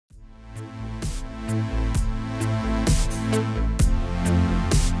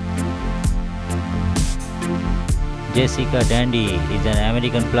Jessica Dandy is an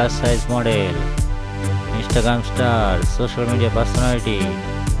American plus-size model, Instagram star, social media personality,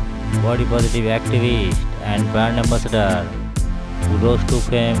 body positive activist, and brand ambassador who rose to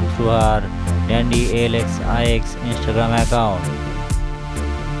fame through her Dandy ALXIX Instagram account.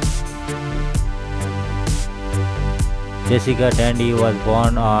 Jessica Dandy was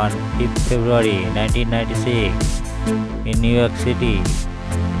born on 5th February 1996 in New York City,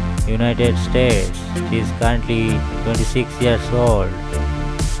 United States. She is currently 26 years old.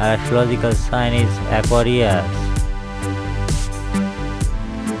 Her astrological sign is Aquarius.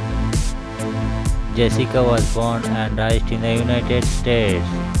 Jessica was born and raised in the United States.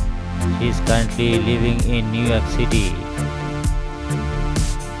 She is currently living in New York City.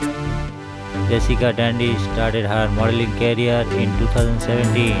 Jessica Dandy started her modeling career in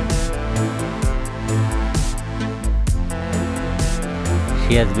 2017.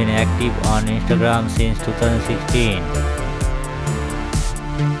 She has been active on Instagram since 2016.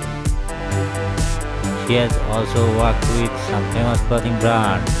 She has also worked with some famous clothing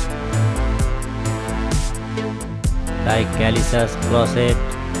brands like Calisa's Closet,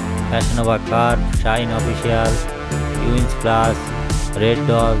 Fashion Nova Curve, Shine Official, Ewins Plus, Red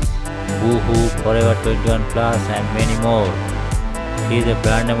Dolls, Boohoo, Forever 21 Plus, and many more. She is a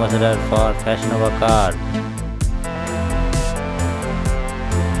brand ambassador for Fashion Nova Curve.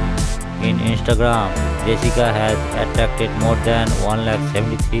 In Instagram, Jessica has attracted more than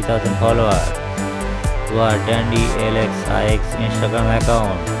 173,000 followers to her Dandy ALXIX Instagram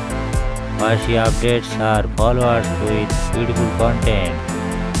account, where she updates her followers with beautiful content.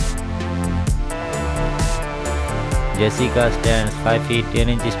 Jessica stands 5 feet 10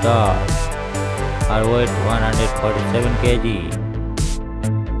 inches tall. Her weight 147 kg.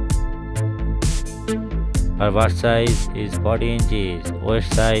 Her bust size is 40 inches,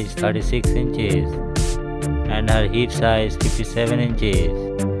 waist size 36 inches, and her hip size 57 inches.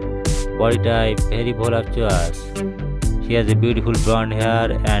 Body type very voluptuous. She has a beautiful blonde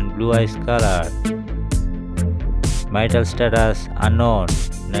hair and blue eyes color. Marital status unknown.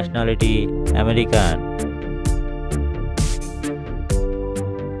 Nationality American.